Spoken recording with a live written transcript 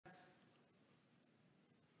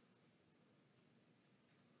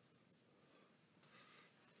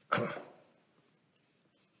Good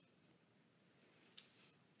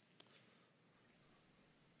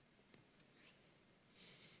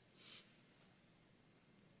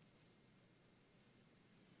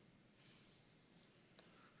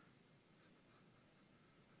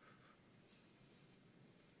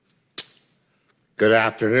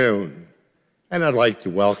afternoon, and I'd like to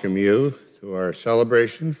welcome you to our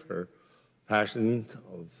celebration for Passion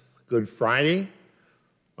of Good Friday.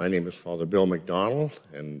 My name is Father Bill MacDonald,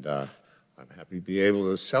 and I'm happy to be able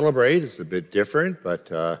to celebrate. It's a bit different, but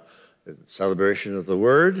it's a celebration of the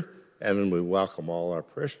Word, and we welcome all our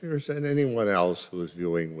parishioners and anyone else who is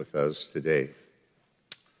viewing with us today.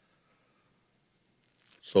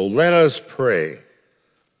 So let us pray.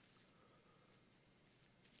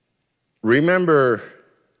 Remember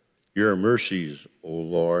your mercies, O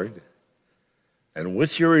Lord, and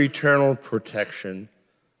with your eternal protection,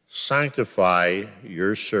 sanctify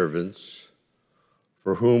your servants,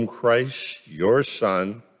 for whom Christ, your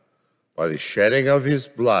Son, by the shedding of his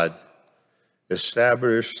blood,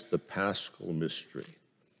 established the Paschal mystery.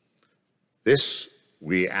 This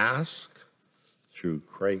we ask through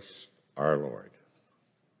Christ our Lord.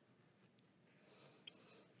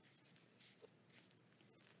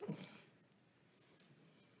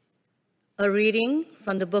 A reading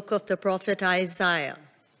from the book of the prophet Isaiah.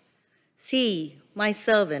 See, my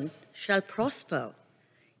servant shall prosper.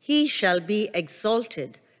 He shall be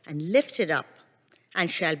exalted and lifted up,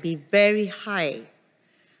 and shall be very high.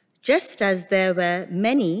 Just as there were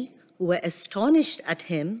many who were astonished at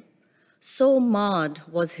him, so marred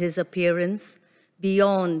was his appearance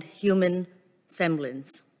beyond human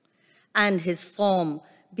semblance, and his form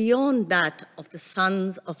beyond that of the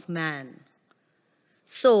sons of man.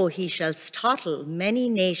 So he shall startle many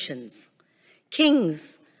nations.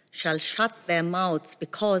 Kings shall shut their mouths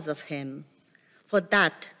because of him. For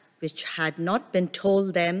that which had not been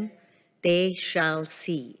told them, they shall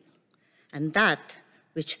see. And that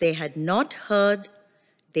which they had not heard,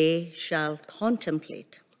 they shall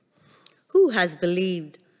contemplate. Who has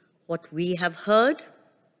believed what we have heard?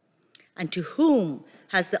 And to whom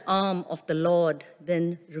has the arm of the Lord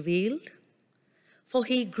been revealed? For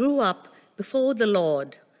he grew up before the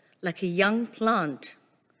Lord like a young plant,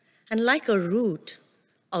 and like a root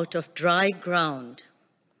out of dry ground.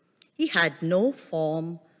 He had no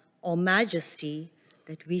form or majesty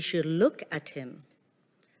that we should look at him,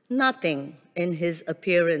 nothing in his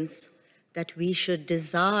appearance that we should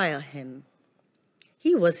desire him.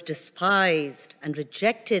 He was despised and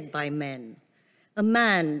rejected by men, a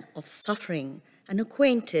man of suffering and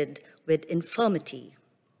acquainted with infirmity.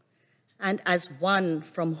 And as one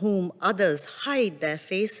from whom others hide their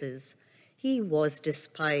faces, he was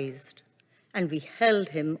despised, and we held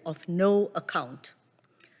him of no account.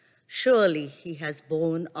 Surely he has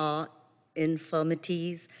borne our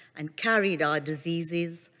infirmities and carried our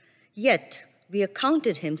diseases, yet we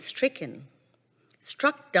accounted him stricken,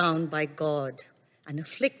 struck down by God, and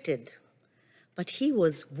afflicted. But he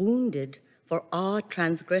was wounded for our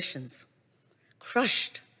transgressions,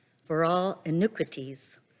 crushed for our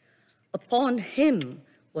iniquities. Upon him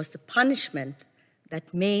was the punishment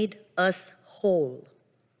that made us whole,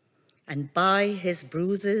 and by his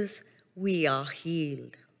bruises we are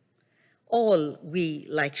healed. All we,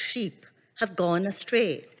 like sheep, have gone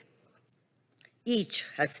astray. Each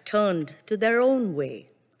has turned to their own way,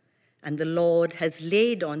 and the Lord has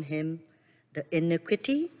laid on him the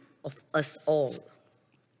iniquity of us all.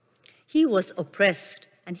 He was oppressed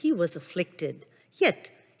and he was afflicted, yet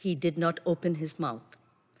he did not open his mouth.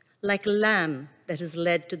 Like a lamb that is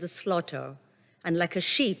led to the slaughter, and like a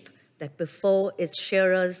sheep that before its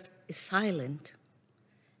shearers is silent,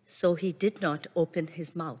 so he did not open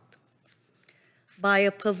his mouth. By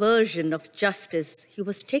a perversion of justice, he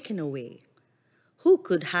was taken away. Who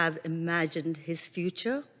could have imagined his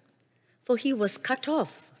future? For he was cut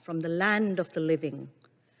off from the land of the living,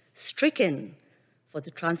 stricken for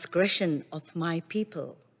the transgression of my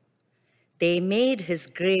people. They made his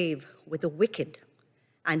grave with the wicked,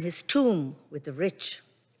 and his tomb with the rich,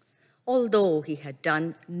 although he had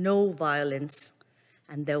done no violence,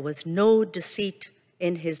 and there was no deceit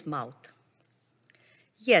in his mouth.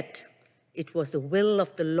 Yet it was the will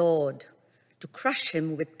of the Lord to crush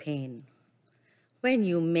him with pain. When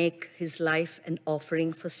you make his life an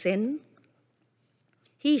offering for sin,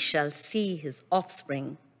 he shall see his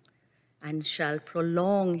offspring and shall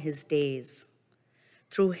prolong his days.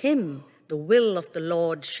 Through him the will of the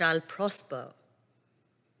Lord shall prosper.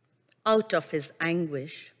 Out of his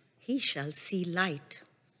anguish, he shall see light.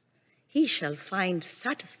 He shall find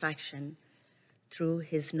satisfaction through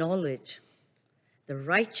his knowledge. The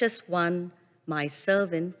righteous one, my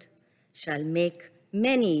servant, shall make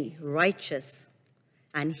many righteous,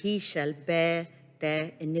 and he shall bear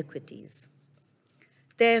their iniquities.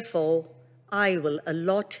 Therefore, I will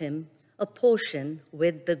allot him a portion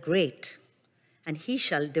with the great, and he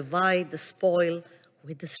shall divide the spoil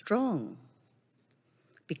with the strong,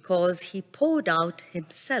 because he poured out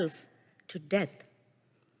himself to death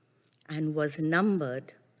and was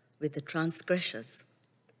numbered with the transgressors.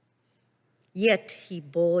 Yet he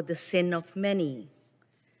bore the sin of many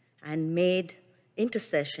and made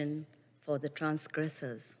intercession for the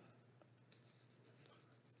transgressors.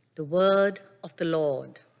 The word of the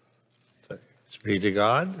Lord. Thanks be to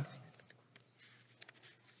God.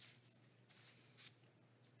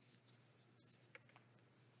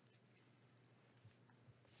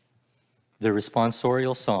 The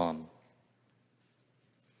responsorial psalm.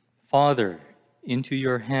 Father, into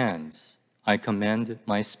your hands I commend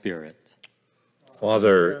my spirit.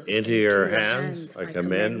 Father, into your hands I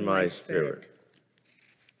commend my spirit.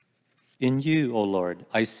 In you, O Lord,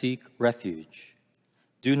 I seek refuge.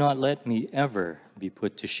 Do not let me ever be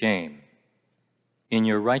put to shame. In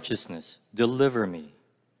your righteousness, deliver me.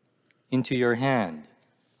 Into your hand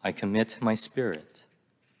I commit my spirit.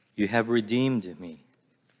 You have redeemed me,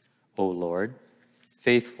 O Lord,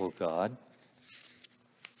 faithful God.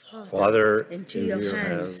 Father, into your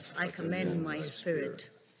hands I commend my spirit.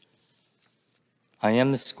 I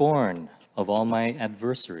am the scorn of all my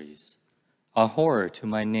adversaries, a horror to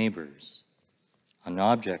my neighbors, an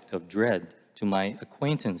object of dread to my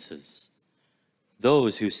acquaintances.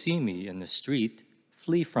 Those who see me in the street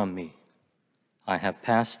flee from me. I have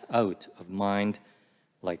passed out of mind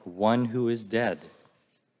like one who is dead.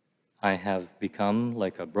 I have become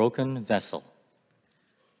like a broken vessel.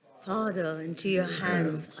 Father, into your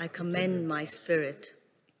hands I commend my spirit.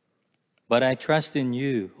 But I trust in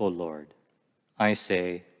you, O Lord. I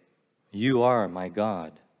say, you are my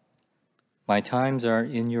God. My times are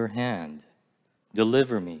in your hand.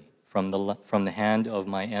 Deliver me from the hand of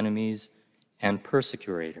my enemies and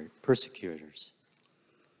persecutors.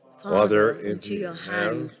 Father, into your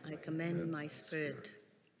hand I commend my spirit.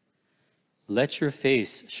 Let your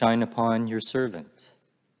face shine upon your servant.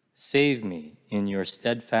 Save me in your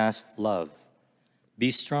steadfast love.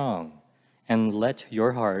 Be strong, and let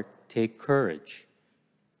your heart take courage,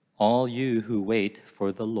 all you who wait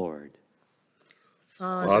for the Lord.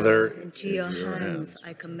 Father, into your hands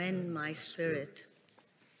I commend my spirit.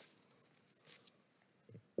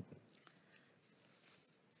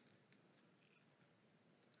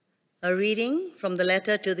 A reading from the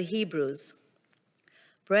letter to the Hebrews.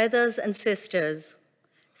 Brothers and sisters,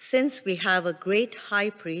 since we have a great high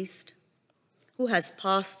priest who has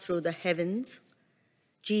passed through the heavens,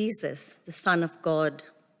 Jesus, the Son of God,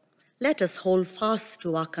 let us hold fast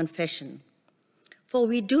to our confession. For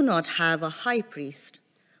we do not have a high priest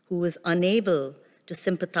who is unable to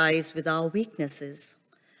sympathize with our weaknesses,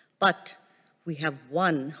 but we have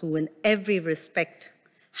one who in every respect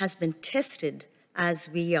has been tested as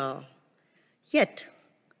we are, yet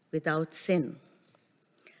without sin.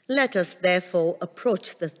 Let us therefore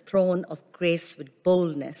approach the throne of grace with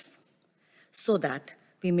boldness, so that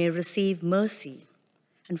we may receive mercy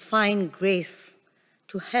and find grace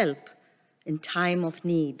to help in time of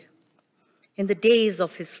need. In the days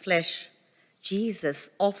of his flesh, Jesus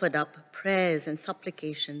offered up prayers and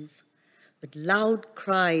supplications with loud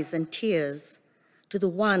cries and tears to the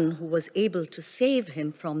one who was able to save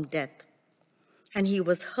him from death. And he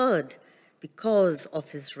was heard because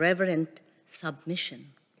of his reverent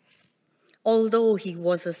submission. Although he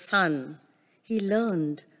was a son, he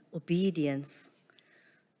learned obedience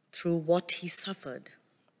through what he suffered.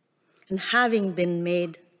 And having been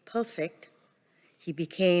made perfect, he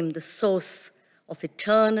became the source of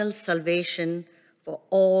eternal salvation for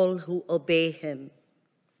all who obey him.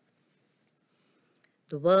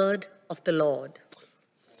 The word of the Lord.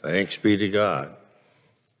 Thanks be to God.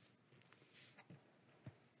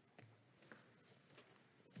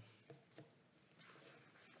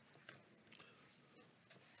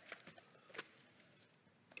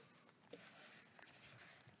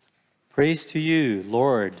 Praise to you,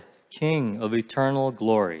 Lord, King of eternal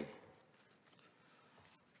glory.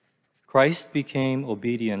 Christ became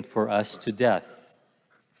obedient for us to death,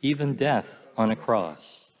 even death on a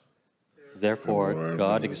cross. Therefore,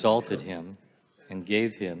 God exalted him and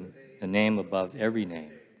gave him the name above every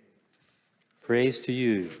name. Praise to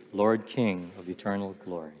you, Lord, King of eternal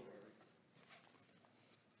glory.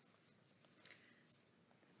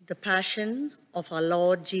 The Passion of our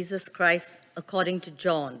Lord Jesus Christ according to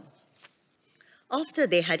John. After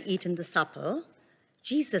they had eaten the supper,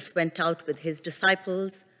 Jesus went out with his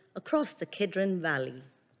disciples across the Kidron Valley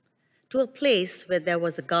to a place where there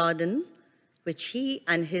was a garden which he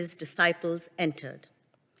and his disciples entered.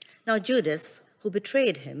 Now Judas, who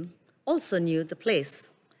betrayed him, also knew the place,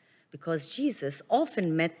 because Jesus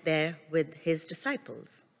often met there with his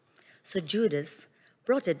disciples. So Judas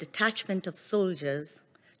brought a detachment of soldiers,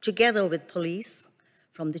 together with police,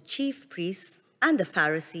 from the chief priests and the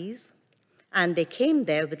Pharisees, and they came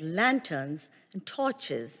there with lanterns and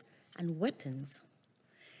torches and weapons.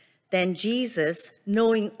 Then Jesus,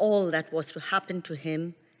 knowing all that was to happen to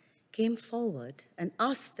him, came forward and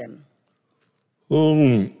asked them,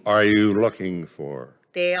 "Whom are you looking for?"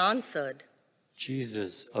 They answered,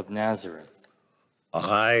 Jesus of Nazareth.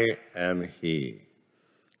 "I am he."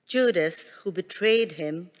 Judas, who betrayed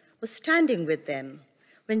him, was standing with them.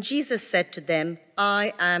 When Jesus said to them,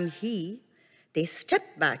 "I am he," they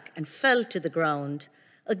stepped back and fell to the ground.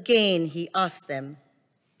 Again he asked them,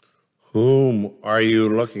 "Whom are you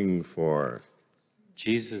looking for?"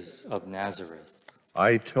 Jesus of Nazareth.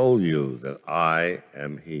 "I told you that I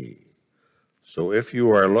am he. So if you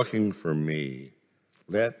are looking for me,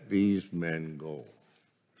 let these men go."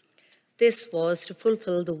 This was to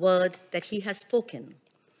fulfill the word that he has spoken.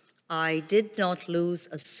 "I did not lose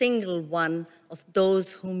a single one of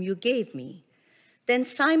those whom you gave me." Then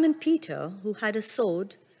Simon Peter, who had a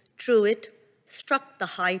sword, drew it, struck the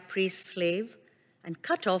high priest's slave, and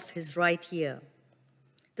cut off his right ear.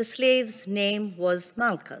 The slave's name was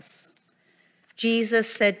Malchus.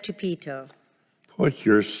 Jesus said to Peter, "Put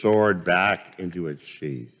your sword back into its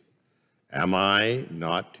sheath. Am I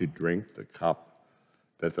not to drink the cup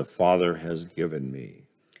that the Father has given me?"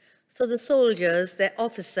 So the soldiers, their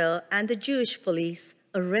officer, and the Jewish police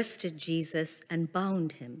arrested Jesus and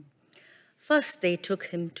bound him. First they took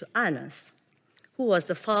him to Annas, who was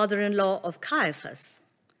the father-in-law of Caiaphas,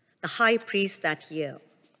 the high priest that year.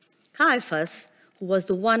 Caiaphas, who was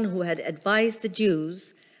the one who had advised the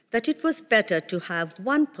Jews that it was better to have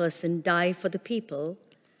one person die for the people,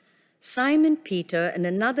 Simon Peter and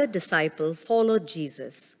another disciple followed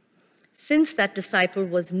Jesus. Since that disciple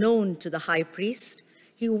was known to the high priest,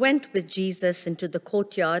 he went with Jesus into the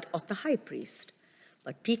courtyard of the high priest.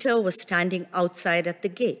 But Peter was standing outside at the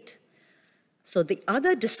gate. So the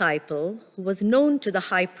other disciple, who was known to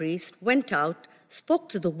the high priest, went out, spoke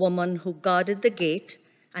to the woman who guarded the gate,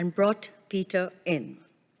 and brought Peter in.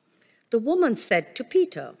 The woman said to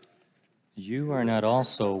Peter, You are not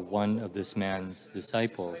also one of this man's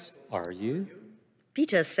disciples, are you?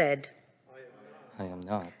 Peter said, I am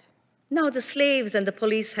not. Now the slaves and the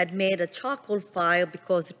police had made a charcoal fire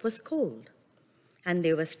because it was cold, and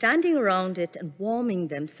they were standing around it and warming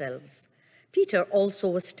themselves. Peter also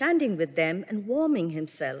was standing with them and warming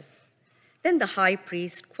himself. Then the high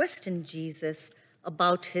priest questioned Jesus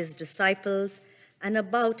about his disciples and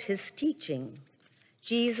about his teaching.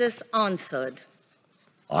 Jesus answered,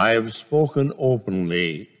 "I have spoken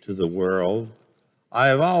openly to the world. I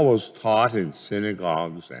have always taught in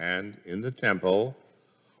synagogues and in the temple,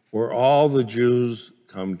 where all the Jews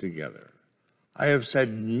come together. I have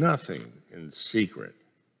said nothing in secret.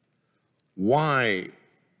 Why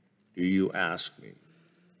do you ask me?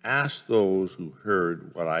 Ask those who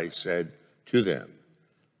heard what I said to them.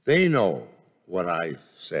 They know what I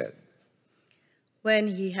said." When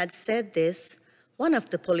he had said this, one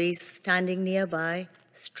of the police standing nearby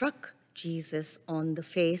struck Jesus on the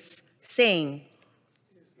face, saying,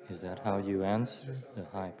 Is that how you answer the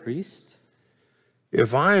high priest?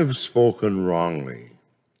 "If I have spoken wrongly,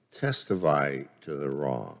 testify to the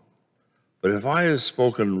wrong. But if I have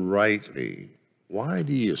spoken rightly, why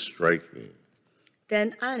do you strike me?"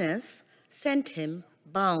 Then Annas sent him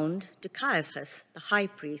bound to Caiaphas, the high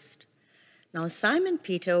priest. Now Simon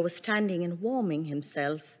Peter was standing and warming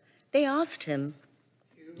himself. They asked him,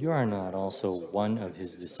 You are not also one of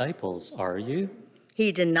his disciples, are you?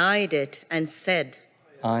 He denied it and said,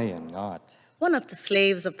 I am not. One of the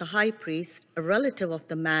slaves of the high priest, a relative of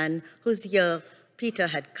the man whose ear Peter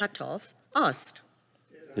had cut off, asked,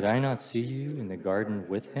 Did I not see you in the garden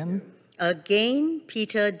with him? Again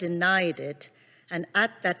Peter denied it, and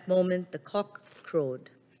at that moment the cock crowed.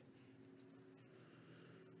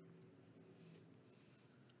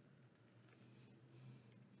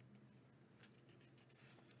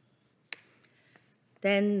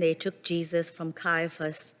 Then they took Jesus from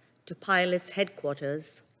Caiaphas to Pilate's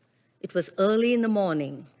headquarters. It was early in the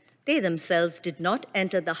morning. They themselves did not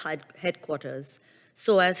enter the headquarters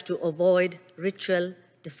so as to avoid ritual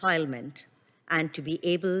defilement and to be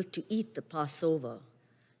able to eat the Passover.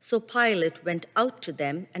 So Pilate went out to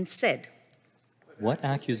them and said, What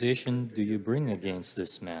accusation do you bring against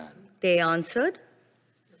this man? They answered,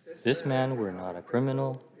 If this man were not a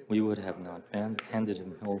criminal, we would have not handed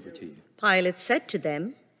him over to you. Pilate said to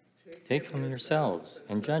them, Take him yourselves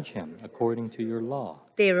and judge him according to your law.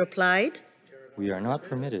 They replied, We are not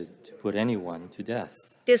permitted to put anyone to death.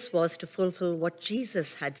 this was to fulfill what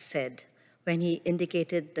Jesus had said when he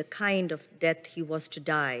indicated the kind of death he was to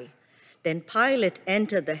die. Then Pilate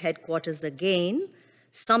entered the headquarters again,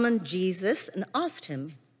 summoned Jesus, and asked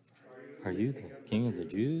him, Are you the king of the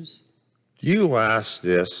Jews? Do you ask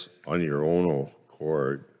this on your own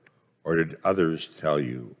accord, or did others tell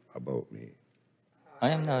you about me? I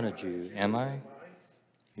am not a Jew, am I?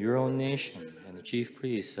 Your own nation and the chief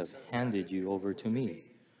priests have handed you over to me.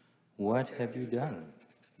 What have you done?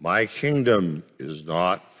 My kingdom is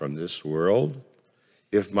not from this world.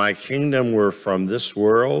 If my kingdom were from this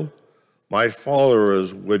world, my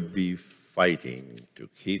followers would be fighting to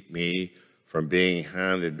keep me from being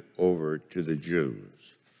handed over to the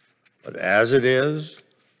Jews. But as it is,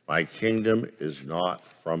 my kingdom is not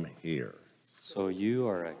from here. So you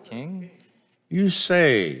are a king? You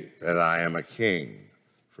say that I am a king.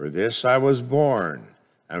 For this I was born,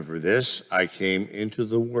 and for this I came into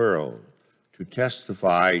the world, to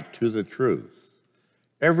testify to the truth.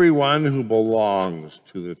 Everyone who belongs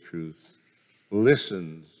to the truth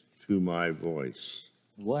listens to my voice.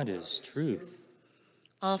 What is truth?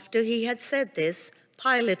 After he had said this,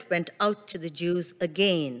 Pilate went out to the Jews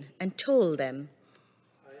again and told them,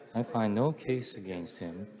 I find no case against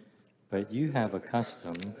him, but you have a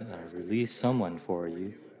custom that I release someone for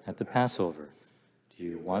you at the Passover. Do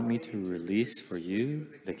you want me to release for you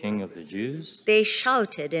the king of the Jews? They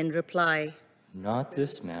shouted in reply. Not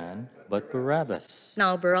this man, but Barabbas.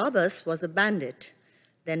 Now Barabbas was a bandit.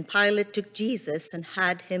 Then Pilate took Jesus and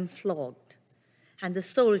had him flogged. And the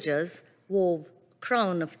soldiers wove a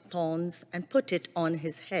crown of thorns and put it on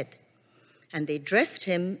his head. And they dressed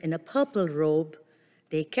him in a purple robe.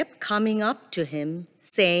 They kept coming up to him,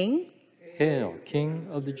 saying, Hail, King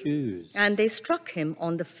of the Jews! And they struck him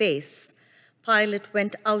on the face. Pilate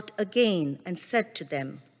went out again and said to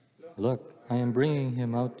them, Look, I am bringing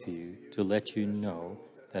him out to you to let you know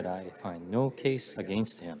that I find no case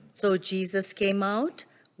against him. So Jesus came out,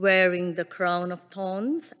 wearing the crown of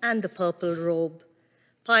thorns and the purple robe.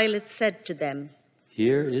 Pilate said to them,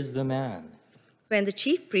 Here is the man. When the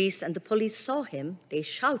chief priests and the police saw him, they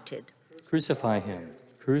shouted. Crucify him!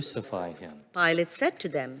 Crucify him! Pilate said to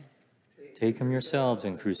them, Take him yourselves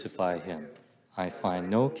and crucify him. I find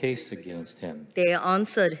no case against him. They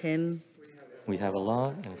answered him, We have a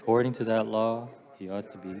law, and according to that law, he ought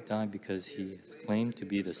to be died because he is claimed to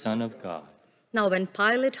be the Son of God. Now when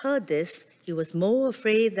Pilate heard this, he was more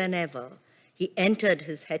afraid than ever. He entered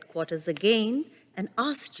his headquarters again and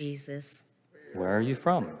asked Jesus, Where are you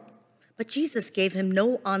from? But Jesus gave him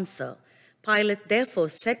no answer. Pilate therefore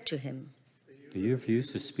said to him, Do you refuse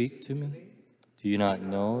to speak to me? Do you not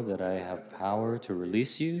know that I have power to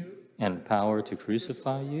release you and power to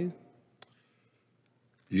crucify you?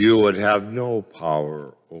 You would have no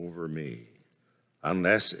power over me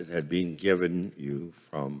unless it had been given you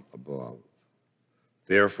from above.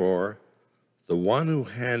 Therefore, the one who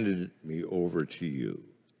handed me over to you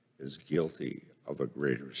is guilty of a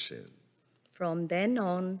greater sin. From then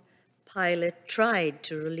on, Pilate tried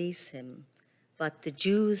to release him, but the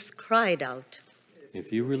Jews cried out,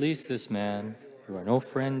 If you release this man, you are no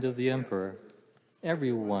friend of the emperor.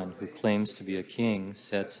 Everyone who claims to be a king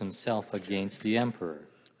sets himself against the emperor.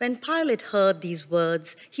 When Pilate heard these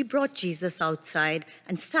words, he brought Jesus outside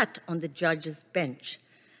and sat on the judge's bench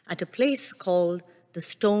at a place called the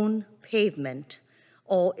Stone Pavement,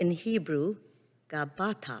 or in Hebrew,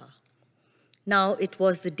 Gabbatha. Now it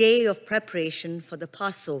was the day of preparation for the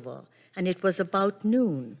Passover, and it was about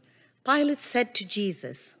noon. Pilate said to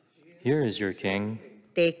Jesus, Here is your king.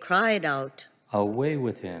 They cried out. Away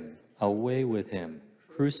with him! Away with him!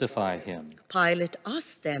 Crucify him! Pilate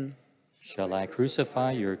asked them. Shall I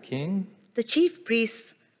crucify your king? The chief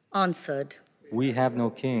priests answered. We have no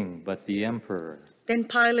king but the emperor. Then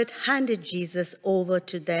Pilate handed Jesus over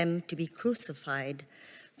to them to be crucified.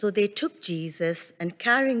 So they took Jesus, and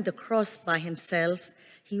carrying the cross by himself,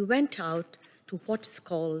 he went out to what is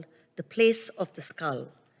called the place of the skull,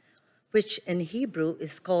 which in Hebrew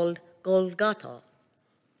is called Golgotha.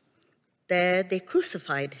 There they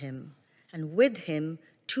crucified him, and with him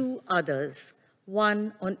 2 others,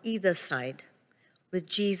 one on either side, with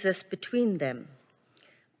Jesus between them.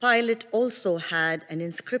 Pilate also had an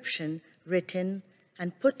inscription written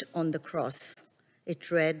and put on the cross. It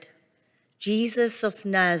read, Jesus of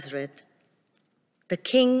Nazareth, the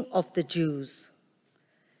King of the Jews.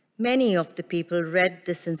 Many of the people read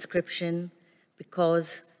this inscription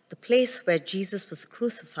because the place where Jesus was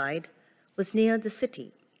crucified was near the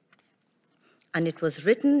city. And it was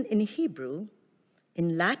written in Hebrew,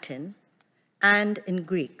 in Latin, and in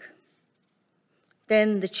Greek.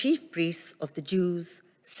 Then the chief priests of the Jews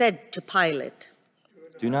said to Pilate,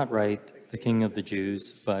 "Do not write, the King of the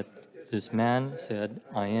Jews, but this man said,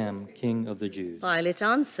 'I am King of the Jews.'" Pilate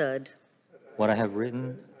answered, "What I have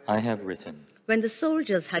written, I have written." When the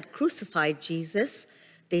soldiers had crucified Jesus,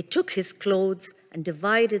 they took his clothes and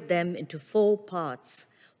divided them into 4 parts,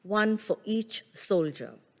 one for each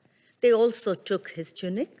soldier. They also took his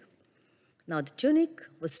tunic. Now the tunic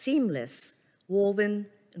was seamless, woven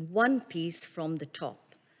in one piece from the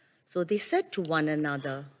top. So they said to one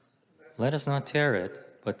another, "Let us not tear it,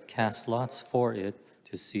 but cast lots for it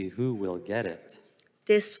to see who will get it."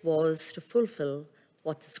 This was to fulfill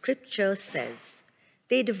what the scripture says.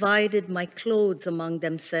 They divided my clothes among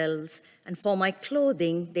themselves, and for my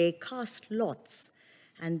clothing they cast lots.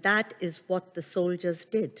 And that is what the soldiers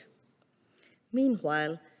did.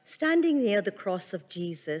 Meanwhile, standing near the cross of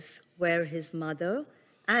Jesus were his mother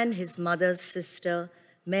and his mother's sister,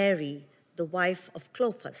 Mary, the wife of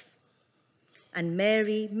Clopas, and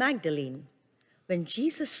Mary Magdalene. When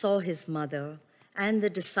Jesus saw his mother and the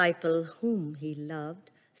disciple whom he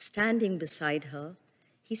loved standing beside her,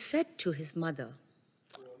 he said to his mother,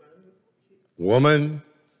 "Woman,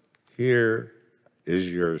 here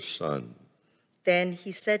is your son. Then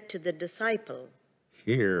he said to the disciple,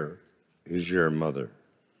 Here is your mother."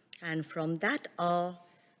 And from that hour,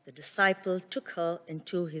 the disciple took her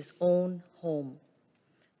into his own home.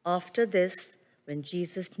 After this, when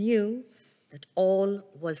Jesus knew that all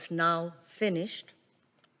was now finished,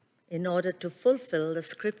 in order to fulfill the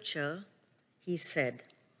scripture, he said,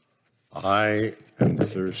 "I am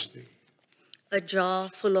thirsty." A jar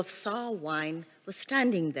full of sour wine was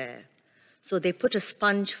standing there. So they put a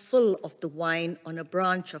sponge full of the wine on a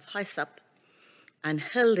branch of hyssop and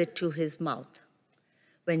held it to his mouth.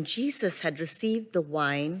 When Jesus had received the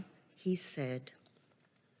wine, he said,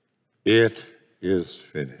 It is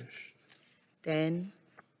finished. Then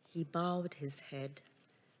he bowed his head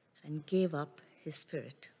and gave up his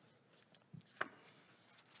spirit.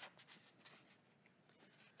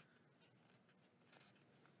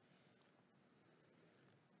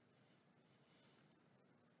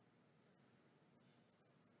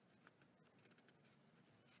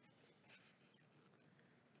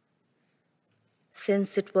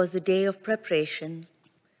 Since it was the day of preparation,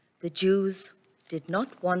 the Jews did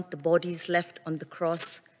not want the bodies left on the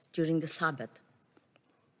cross during the Sabbath,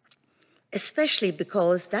 especially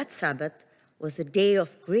because that Sabbath was a day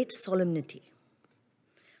of great solemnity.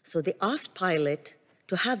 So they asked Pilate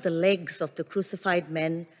to have the legs of the crucified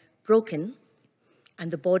men broken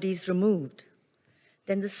and the bodies removed.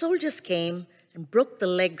 Then the soldiers came and broke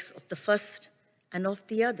the legs of the first and of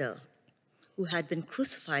the other who had been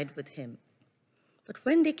crucified with him. But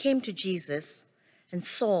when they came to Jesus and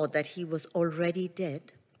saw that he was already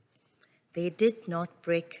dead, they did not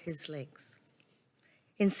break his legs.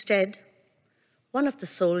 Instead, one of the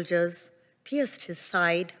soldiers pierced his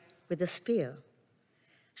side with a spear,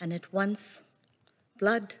 and at once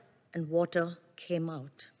blood and water came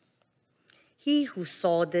out. He who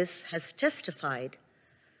saw this has testified,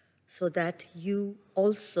 so that you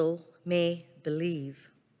also may believe.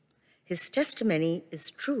 His testimony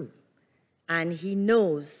is true, and he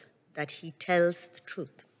knows that he tells the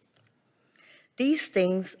truth. These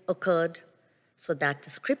things occurred so that the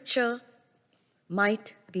scripture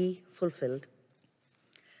might be fulfilled.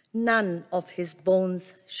 None of his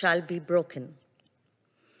bones shall be broken.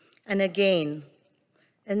 And again,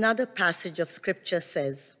 another passage of scripture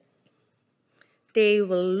says, they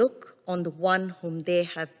will look on the one whom they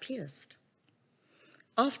have pierced.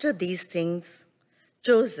 After these things,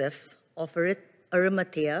 Joseph of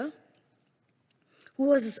Arimathea, who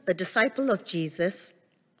was a disciple of Jesus,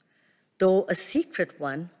 though a secret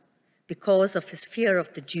one because of his fear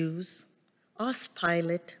of the Jews, asked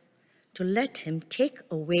Pilate to let him take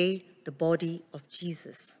away the body of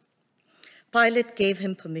Jesus. Pilate gave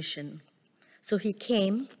him permission, so he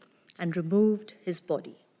came and removed his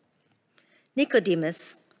body.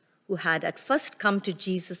 Nicodemus, who had at first come to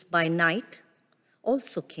Jesus by night,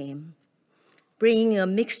 also came, bringing a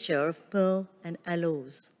mixture of myrrh and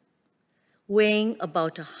aloes, weighing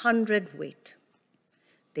about 100 weight.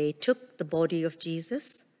 They took the body of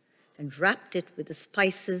Jesus and wrapped it with the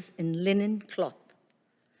spices in linen cloth,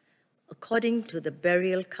 according to the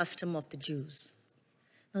burial custom of the Jews.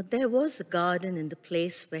 Now there was a garden in the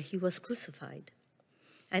place where he was crucified,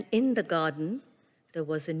 and in the garden there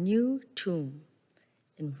was a new tomb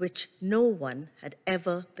in which no one had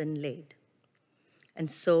ever been laid.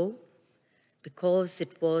 And so, because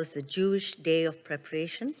it was the Jewish day of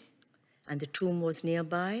preparation, and the tomb was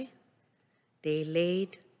nearby, they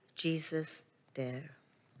laid Jesus there.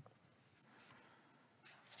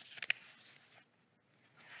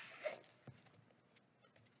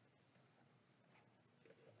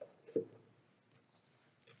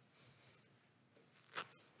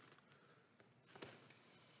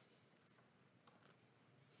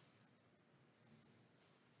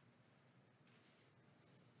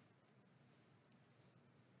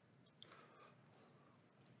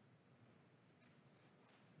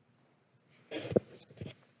 The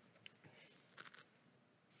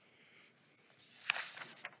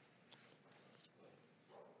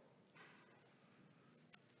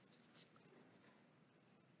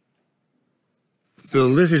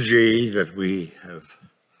liturgy that we have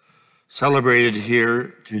celebrated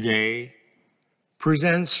here today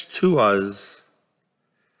presents to us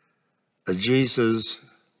a Jesus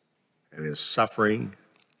and his suffering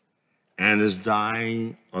and his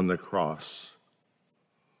dying on the cross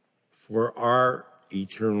for our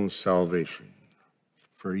eternal salvation,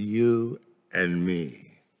 for you and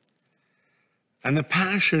me. And the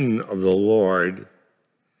passion of the Lord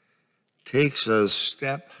takes us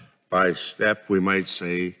step by step, we might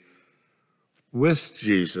say, with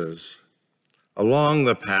Jesus along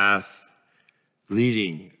the path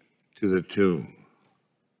leading to the tomb.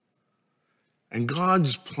 And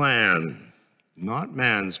God's plan, not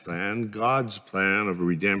man's plan, God's plan of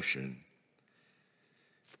redemption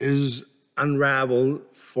is unraveled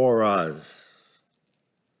for us.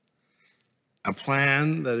 A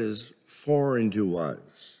plan that is foreign to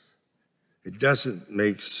us. It doesn't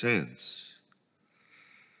make sense.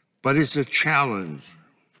 But it's a challenge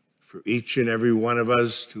for each and every one of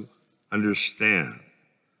us to understand.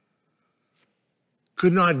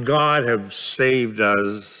 Could not God have saved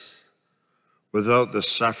us without the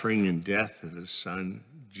suffering and death of his son,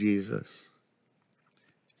 Jesus?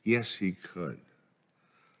 Yes, he could.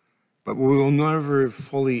 But we will never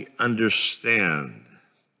fully understand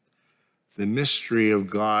the mystery of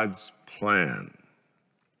God's plan.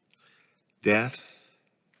 Death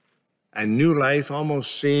and new life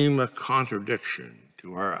almost seem a contradiction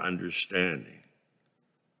to our understanding.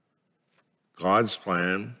 God's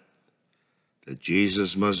plan that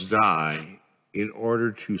Jesus must die in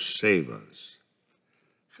order to save us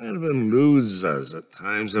kind of eludes us at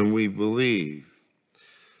times, and we believe.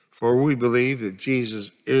 For we believe that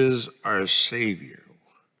Jesus is our Savior.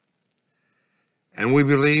 And we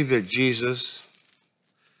believe that Jesus'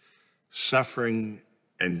 suffering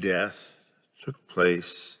and death took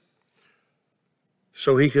place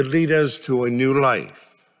so he could lead us to a new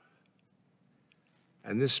life.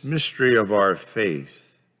 And this mystery of our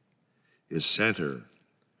faith is center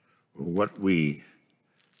of what we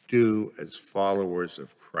do as followers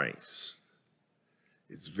of Christ.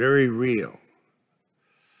 It's very real.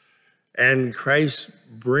 And Christ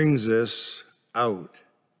brings us out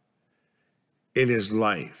in his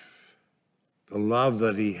life, the love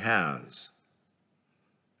that he has,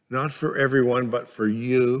 not for everyone, but for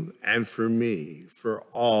you and for me, for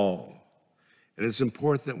all. And it's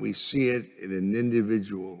important that we see it in an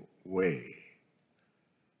individual way.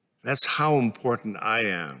 That's how important I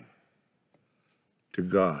am to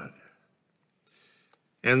God.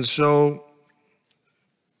 And so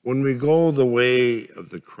when we go the way of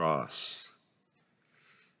the cross,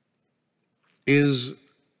 is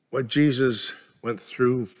what Jesus went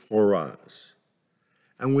through for us.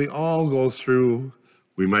 And we all go through,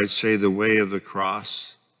 we might say, the way of the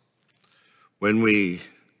cross when we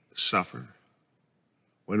suffer,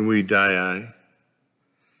 when we die,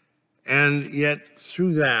 and yet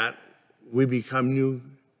through that we become new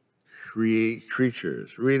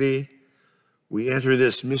creatures. Really, we enter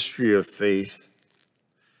this mystery of faith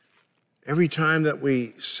every time that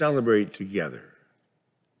we celebrate together.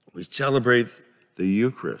 We celebrate the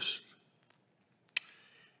Eucharist.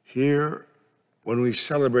 Here, when we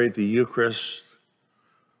celebrate the Eucharist,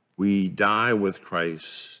 we die with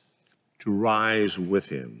Christ to rise with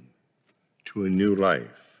him to a new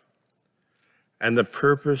life. And the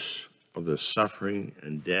purpose of the suffering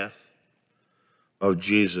and death of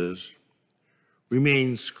Jesus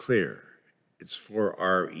remains clear. It's for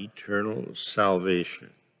our eternal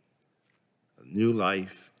salvation, a new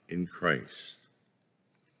life in Christ.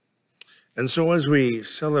 And so as we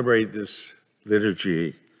celebrate this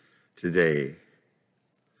liturgy today,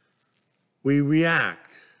 we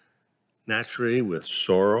react naturally with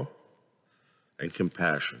sorrow and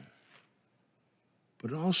compassion,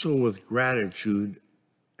 but also with gratitude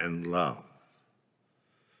and love,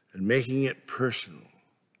 and making it personal.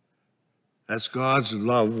 That's God's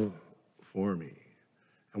love for me.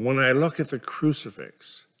 And when I look at the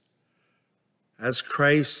crucifix, as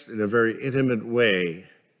Christ in a very intimate way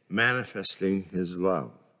manifesting his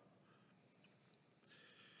love.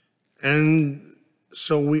 And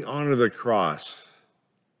so we honor the cross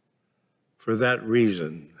for that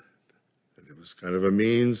reason, that it was kind of a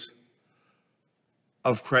means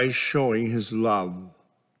of Christ showing his love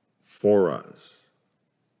for us.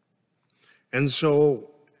 And so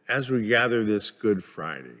as we gather this Good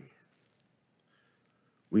Friday,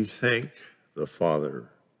 we thank the Father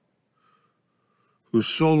who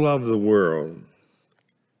so loved the world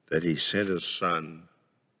that he sent his Son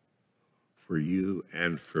for you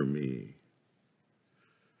and for me.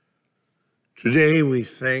 Today we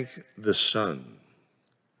thank the Son,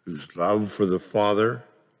 whose love for the Father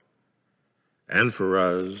and for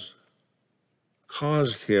us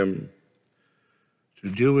caused him to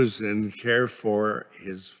do his and care for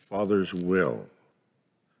his Father's will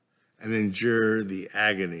and endure the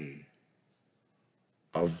agony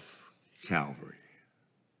of Calvary.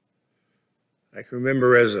 I can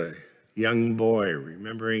remember as a young boy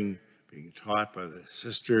remembering being taught by the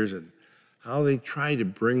sisters and how they tried to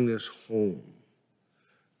bring this home.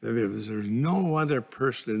 That there's no other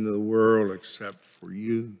person in the world except for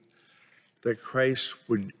you, that Christ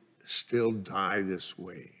would still die this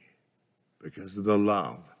way because of the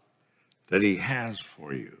love that he has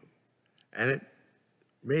for you. And it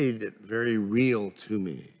made it very real to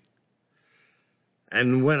me.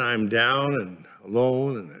 And when I'm down and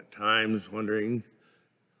alone and at times wondering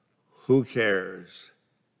who cares,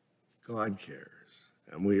 God cares.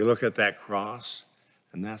 And we look at that cross,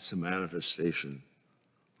 and that's the manifestation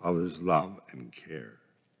of his love and care.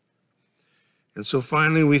 And so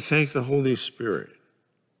finally, we thank the Holy Spirit,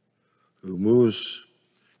 who moves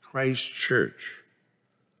Christ's church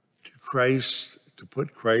to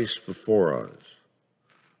put Christ before us,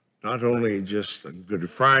 not only just on Good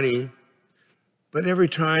Friday, but every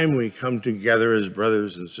time we come together as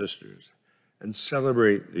brothers and sisters and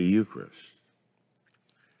celebrate the Eucharist.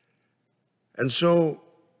 And so,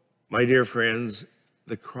 my dear friends,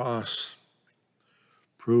 the cross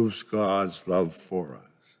proves God's love for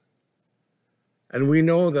us. And we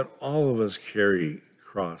know that all of us carry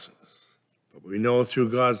crosses, but we know through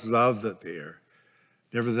God's love that they are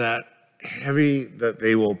never that heavy that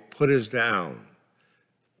they will put us down.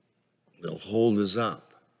 They'll hold us up.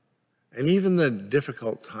 And even the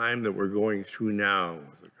difficult time that we're going through now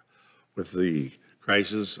with the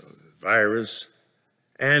crisis of the virus,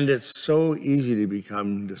 and it's so easy to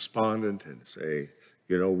become despondent and say,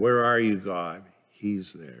 you know, where are you, God?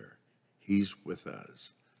 He's there. He's with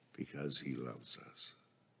us because he loves us.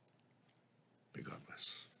 May God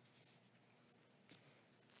bless.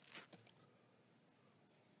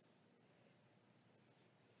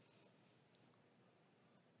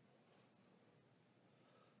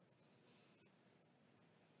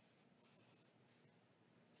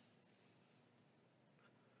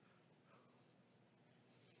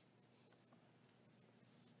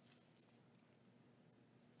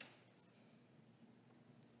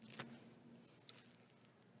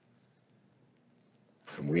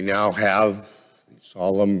 And we now have the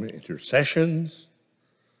solemn intercessions.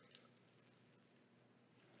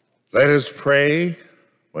 Let us pray,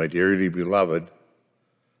 my dearly beloved,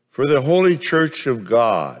 for the Holy Church of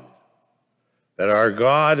God, that our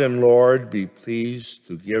God and Lord be pleased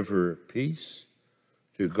to give her peace,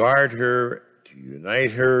 to guard her, to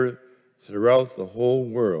unite her throughout the whole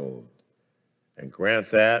world, and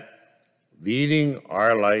grant that, leading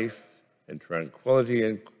our life in tranquility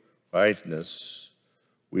and quietness,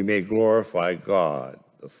 we may glorify God,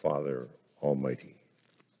 the Father Almighty.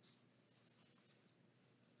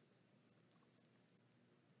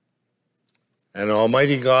 And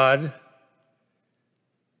Almighty God,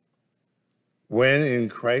 when in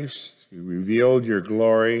Christ you revealed your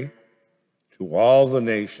glory to all the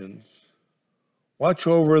nations, watch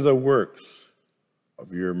over the works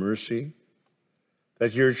of your mercy,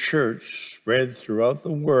 that your church, spread throughout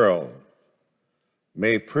the world,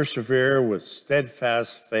 may persevere with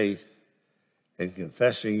steadfast faith in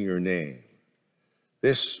confessing your name.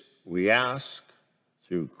 This we ask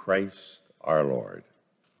through Christ our Lord.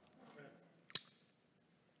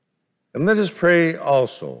 And let us pray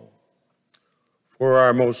also for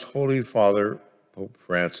our most holy Father, Pope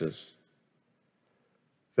Francis,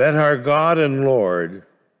 that our God and Lord,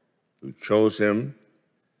 who chose him,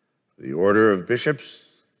 the order of bishops,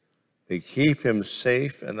 may keep him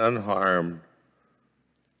safe and unharmed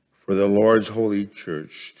for the Lord's holy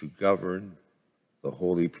church to govern the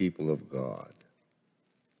holy people of God.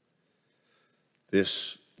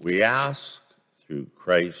 This we ask through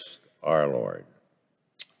Christ our Lord.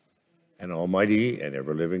 And Almighty and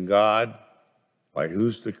ever-living God, by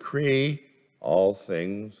whose decree all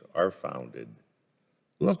things are founded,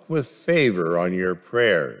 look with favor on your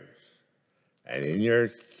prayers, and in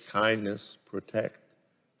your kindness protect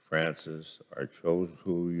Francis,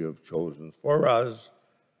 who you have chosen for us,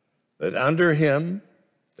 that under him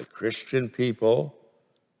the Christian people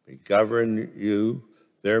may govern you,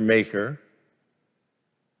 their Maker,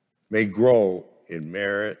 may grow in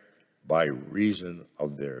merit by reason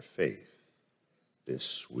of their faith.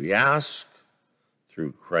 This we ask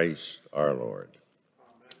through Christ our Lord.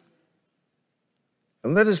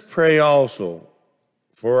 And let us pray also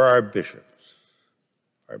for our bishops,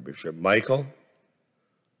 our Bishop Michael,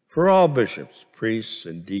 for all bishops, priests,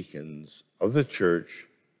 and deacons of the church,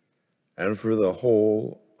 and for the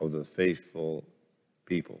whole of the faithful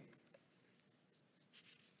people.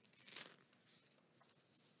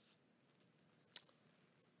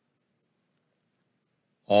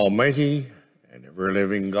 Almighty and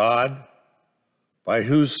ever-living God, by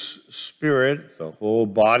whose Spirit the whole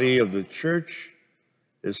body of the church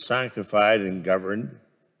is sanctified and governed,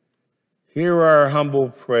 hear our humble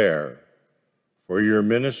prayer for your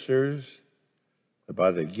ministers, that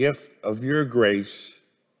by the gift of your grace,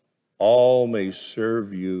 all may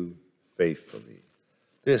serve you faithfully.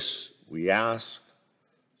 This we ask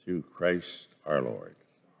through Christ our Lord.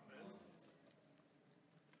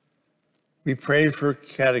 We pray for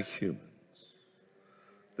catechumens.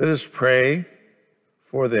 Let us pray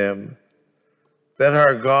for them, that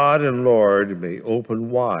our God and Lord may open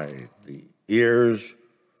wide the ears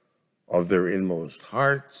of their inmost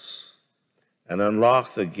hearts and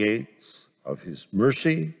unlock the gates of his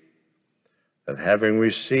mercy, that having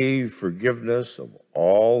received forgiveness of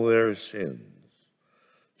all their sins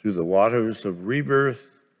through the waters of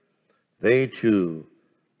rebirth, they too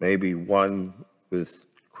may be one with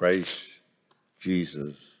Christ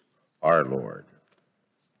Jesus our Lord.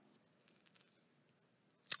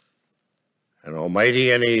 And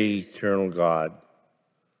Almighty and eternal God,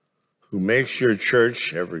 who makes your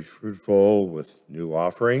church ever fruitful with new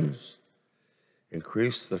offerings,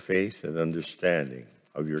 increase the faith and understanding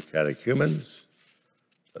of your catechumens,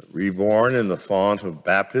 that reborn in the font of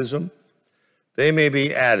baptism, they may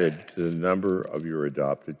be added to the number of your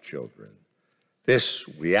adopted children. This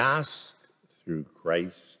we ask through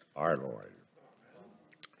Christ our Lord.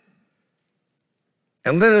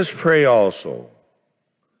 And let us pray also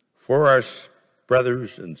for our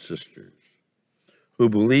brothers and sisters who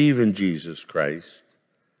believe in Jesus Christ,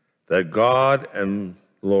 that God and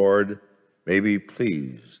Lord may be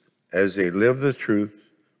pleased as they live the truth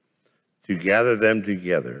to gather them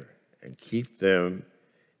together and keep them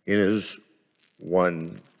in his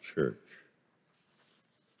one church.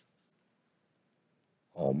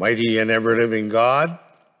 Almighty and ever-living God,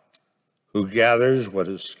 who gathers what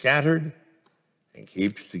is scattered and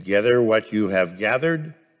keeps together what you have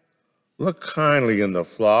gathered, look kindly in the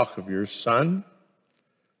flock of your Son,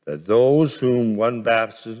 that those whom one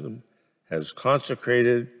baptism has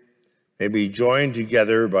consecrated may be joined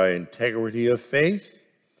together by integrity of faith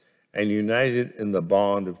and united in the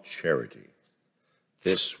bond of charity.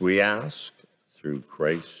 This we ask through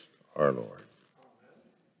Christ our Lord.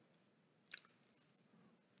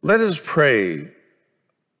 Let us pray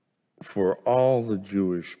for all the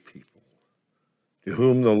Jewish people, to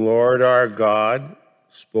whom the Lord our God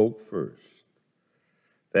spoke first,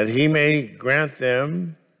 that he may grant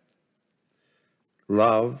them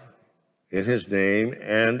love in his name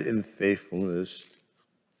and in faithfulness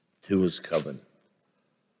to his covenant.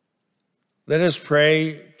 Let us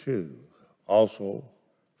pray, too, also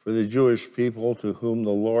for the Jewish people to whom the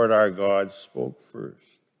Lord our God spoke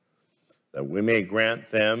first, that we may grant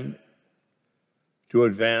them to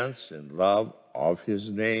advance in love of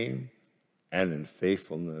his name and in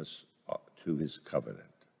faithfulness to his covenant.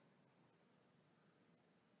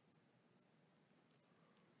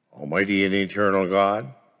 Almighty and eternal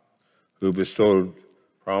God, who bestowed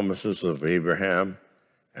promises of Abraham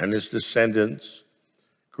and his descendants,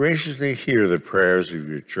 graciously hear the prayers of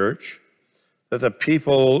your church, that the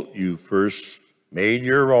people you first made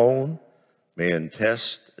your own may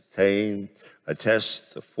attest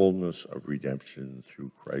the fullness of redemption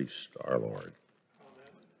through Christ our Lord.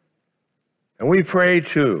 Amen. And we pray,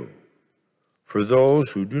 too, for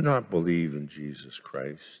those who do not believe in Jesus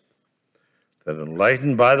Christ, that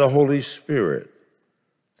enlightened by the Holy Spirit,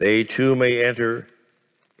 they too may enter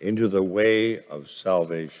into the way of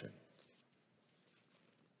salvation.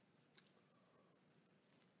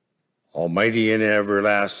 Almighty and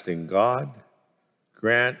everlasting God,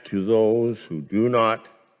 grant to those who do not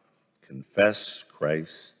confess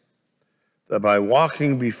Christ, that by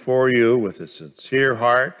walking before you with a sincere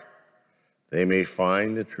heart, they may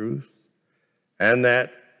find the truth, and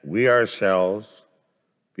that we ourselves,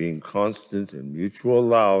 being constant in mutual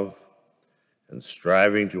love and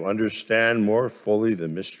striving to understand more fully the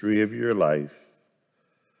mystery of your life,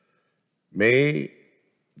 may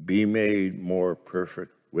be made more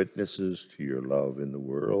perfect witnesses to your love in the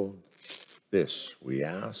world. This we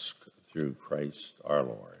ask through Christ our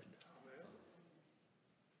Lord.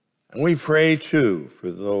 And we pray, too, for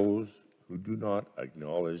those who do not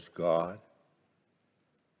acknowledge God,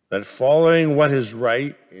 that following what is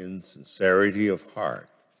right in sincerity of heart,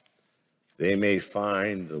 they may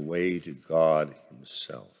find the way to God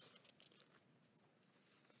himself.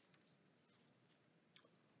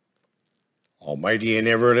 Almighty and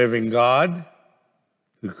ever-living God,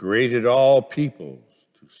 who created all peoples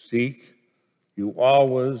to seek you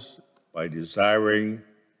always by desiring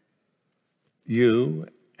you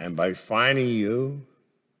and by finding you,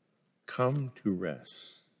 come to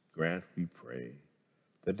rest. Grant, we pray,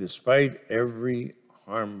 that despite every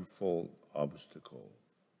harmful obstacle,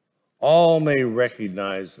 all may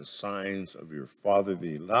recognize the signs of your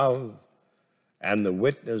fatherly love and the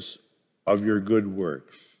witness of your good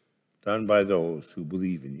works done by those who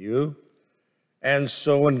believe in you, and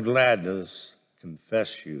so in gladness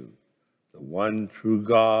confess you, the one true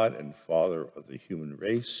God and Father of the human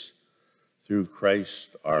race, through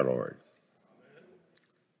Christ our Lord.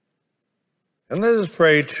 And let us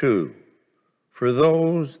pray, too, for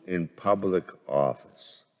those in public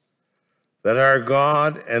office, that our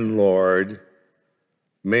God and Lord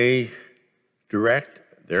may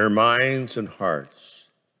direct their minds and hearts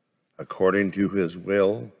according to his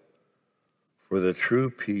will for the true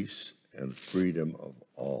peace and freedom of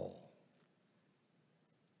all.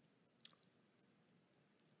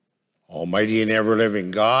 Almighty and ever-living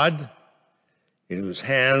God, in whose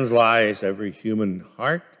hands lies every human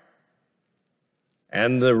heart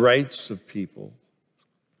and the rights of people,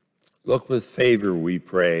 look with favor, we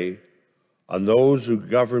pray, on those who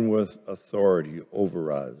govern with authority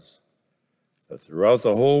over us, that throughout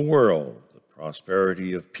the whole world, the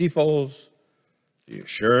prosperity of peoples, the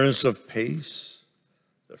assurance of peace,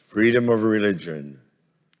 the freedom of religion,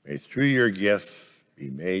 may through your gift be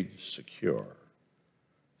made secure.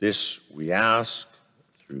 This we ask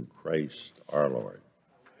through Christ our Lord.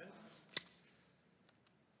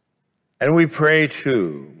 And we pray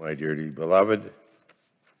too, my dearly beloved,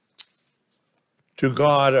 to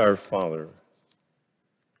God our Father.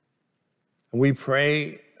 And we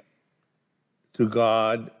pray to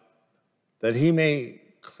God that he may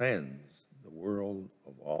cleanse the world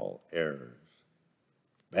of all errors,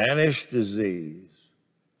 banish disease,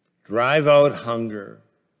 drive out hunger,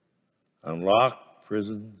 unlock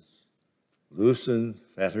prisons, loosen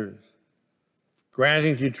fetters,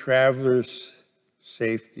 granting to travelers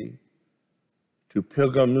safety, to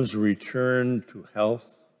pilgrims return to health,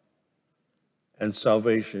 and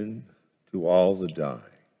salvation to all that die.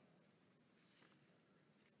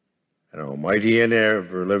 And Almighty and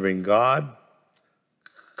ever-living God,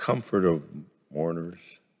 comfort of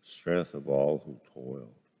mourners, strength of all who toil,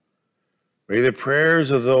 may the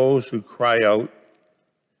prayers of those who cry out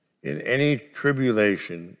in any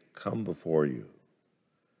tribulation come before you,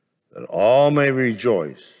 that all may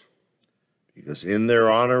rejoice, because in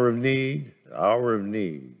their hour of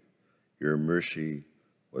need, your mercy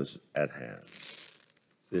was at hand.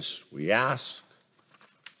 This we ask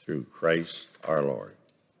through Christ our Lord.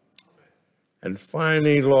 And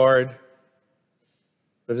finally, Lord,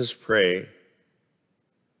 let us pray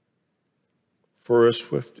for a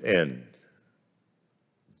swift end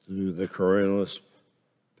to the coronavirus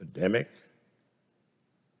pandemic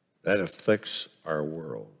that afflicts our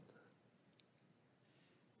world.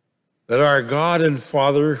 That our God and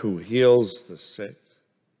Father, who heals the sick,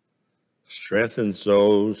 strengthens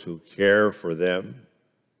those who care for them,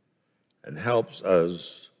 and helps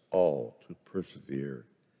us all to persevere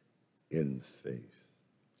in faith.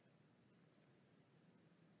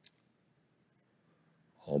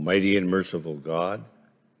 Almighty and merciful God,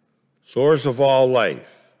 source of all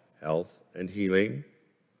life, health, and healing,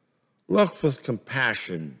 look with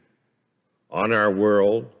compassion on our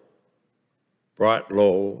world, brought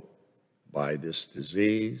low by this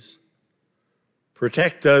disease.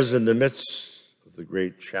 Protect us in the midst of the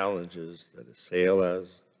great challenges that assail us,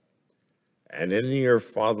 and in your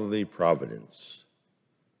fatherly providence,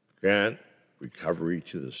 grant recovery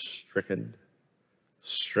to the stricken,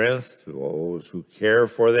 strength to those who care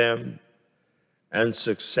for them, and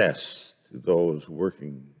success to those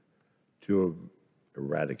working to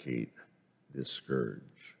eradicate this scourge.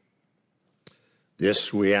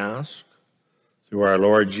 This we ask through our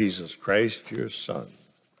Lord Jesus Christ, your Son,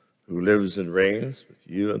 who lives and reigns with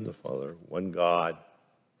you and the Father, one God,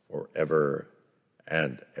 forever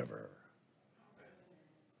and ever.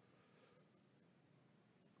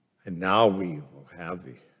 And now we will have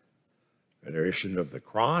the veneration of the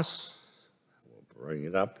cross. We'll bring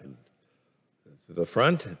it up to the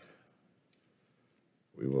front, and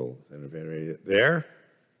we will then venerate it there.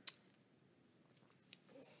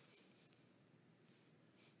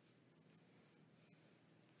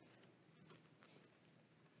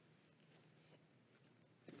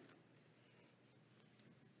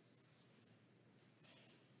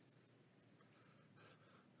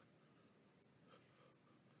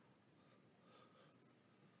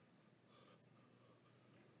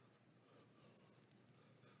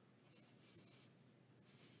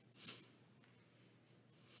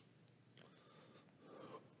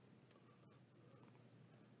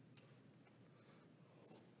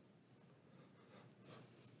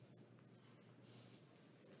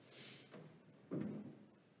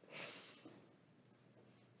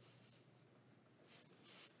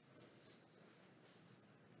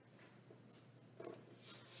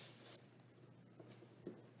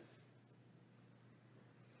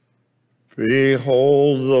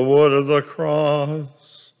 Behold the wood of the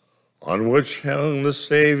cross, on which hung the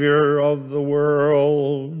Savior of the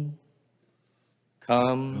world.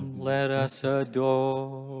 Come, let us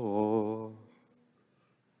adore.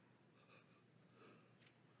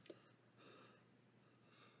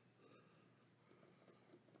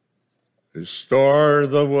 Restore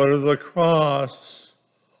the wood of the cross,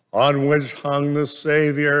 on which hung the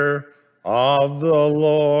Savior of the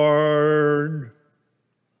Lord.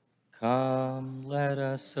 Come, let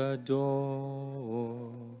us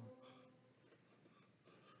adore.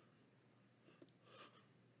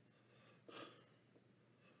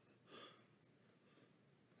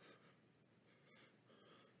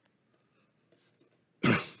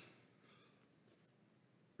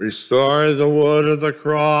 Restore the wood of the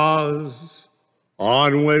cross,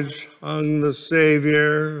 on which hung the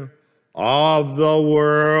Savior of the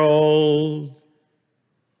world.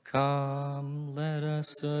 Come, let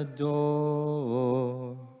us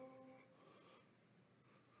adore.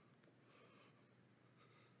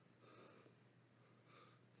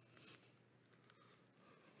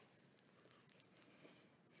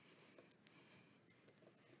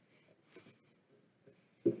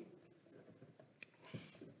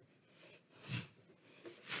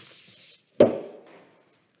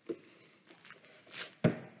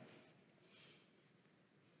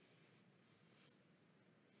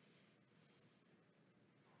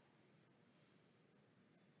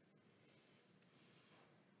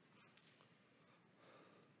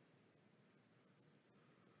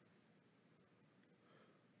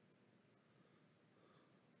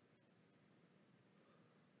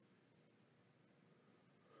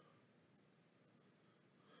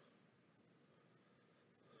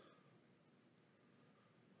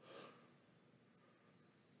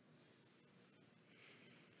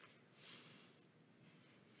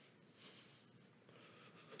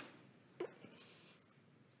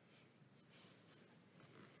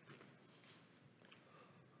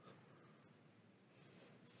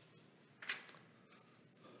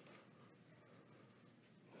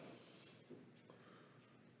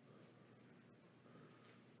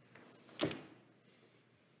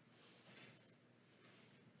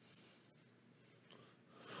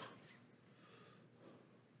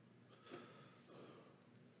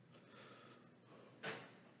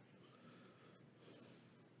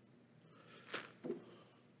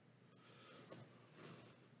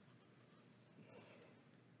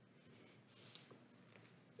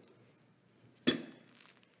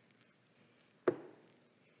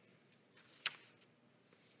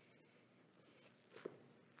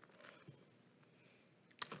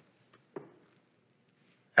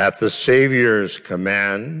 At the Savior's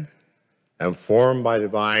command and formed by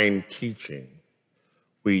divine teaching,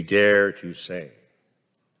 we dare to say,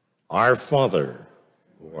 Our Father,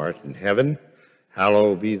 who art in heaven,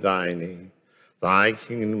 hallowed be thy name. Thy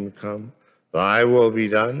kingdom come, thy will be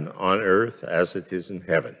done on earth as it is in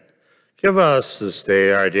heaven. Give us this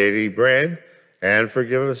day our daily bread, and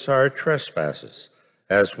forgive us our trespasses,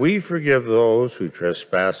 as we forgive those who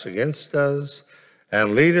trespass against us.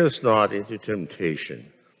 And lead us not into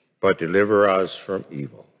temptation, but deliver us from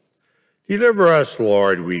evil. Deliver us,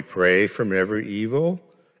 Lord, we pray, from every evil.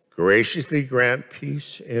 Graciously grant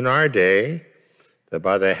peace in our day, that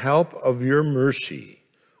by the help of your mercy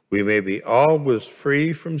we may be always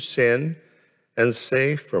free from sin and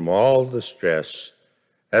safe from all distress,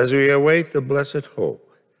 as we await the blessed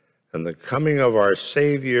hope and the coming of our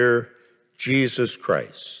Savior, Jesus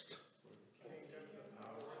Christ.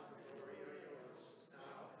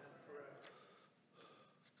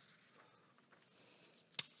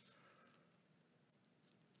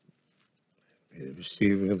 May the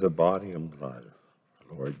receiving of the body and blood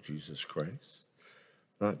of our Lord Jesus Christ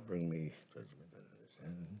not bring me judgment and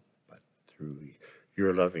sin, but through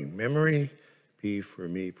your loving memory be for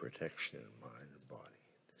me protection in mind and body.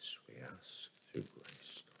 This we ask through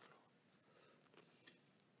Christ.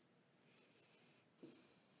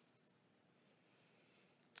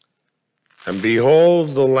 And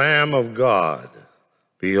behold the Lamb of God.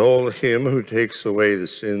 Behold him who takes away the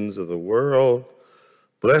sins of the world.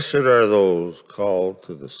 Blessed are those called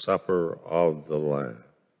to the supper of the Lamb.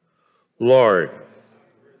 Lord,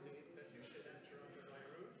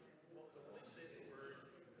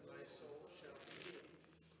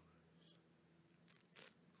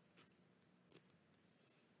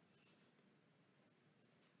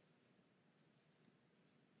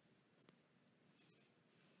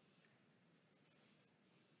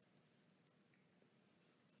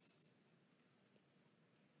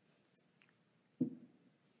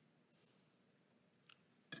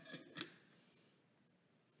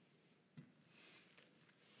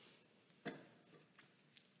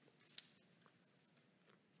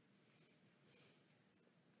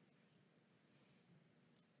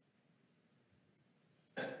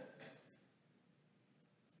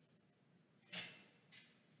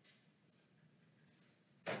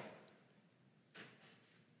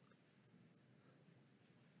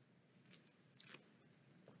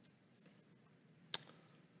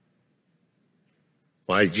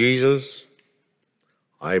 My Jesus,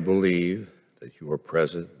 I believe that you are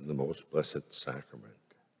present in the most blessed sacrament.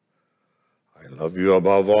 I love you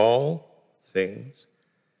above all things,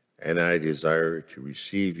 and I desire to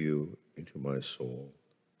receive you into my soul.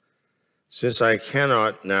 Since I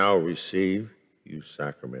cannot now receive you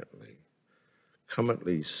sacramentally, come at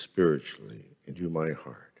least spiritually into my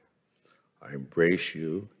heart. I embrace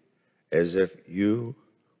you as if you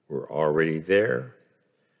were already there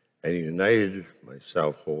and united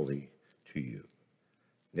myself wholly to you.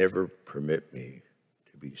 Never permit me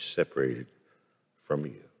to be separated from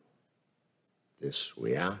you. This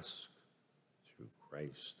we ask through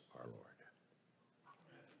Christ our Lord.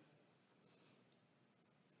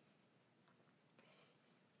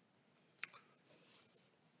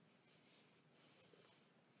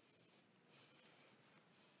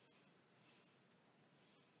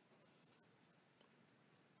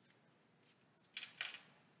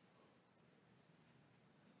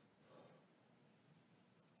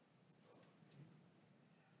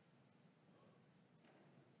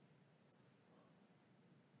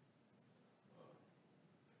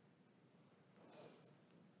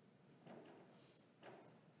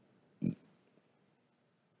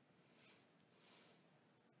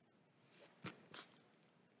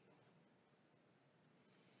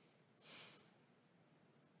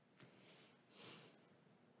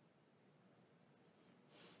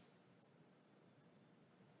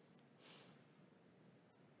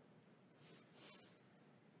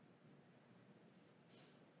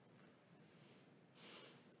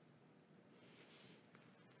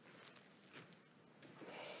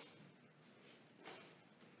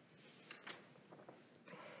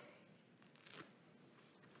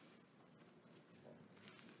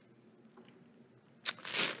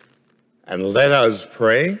 And let us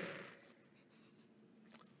pray.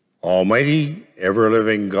 Almighty,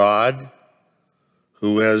 ever-living God,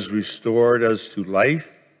 who has restored us to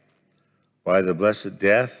life by the blessed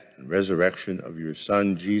death and resurrection of your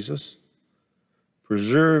Son, Jesus,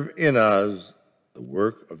 preserve in us the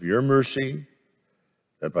work of your mercy,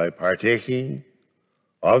 that by partaking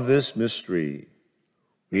of this mystery,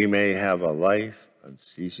 we may have a life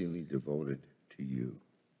unceasingly devoted to you.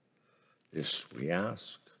 This we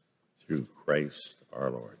ask through Christ our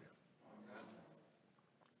Lord.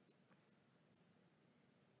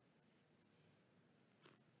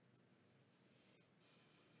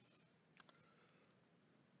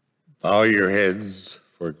 Bow your heads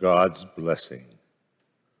for God's blessing.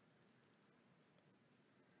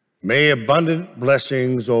 May abundant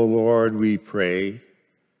blessings, O Lord, we pray,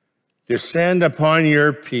 descend upon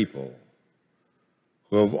your people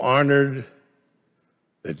who have honored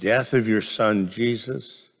the death of your Son,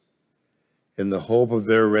 Jesus, in the hope of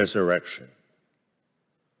their resurrection.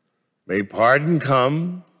 May pardon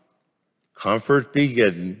come, comfort be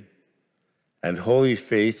given, and holy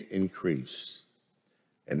faith increase,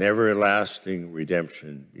 and everlasting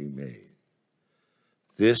redemption be made.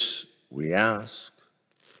 This we ask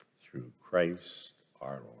through Christ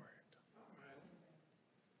our Lord.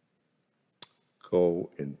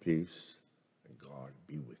 Go in peace, and God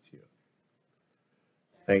be with you.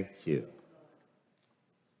 Thank you.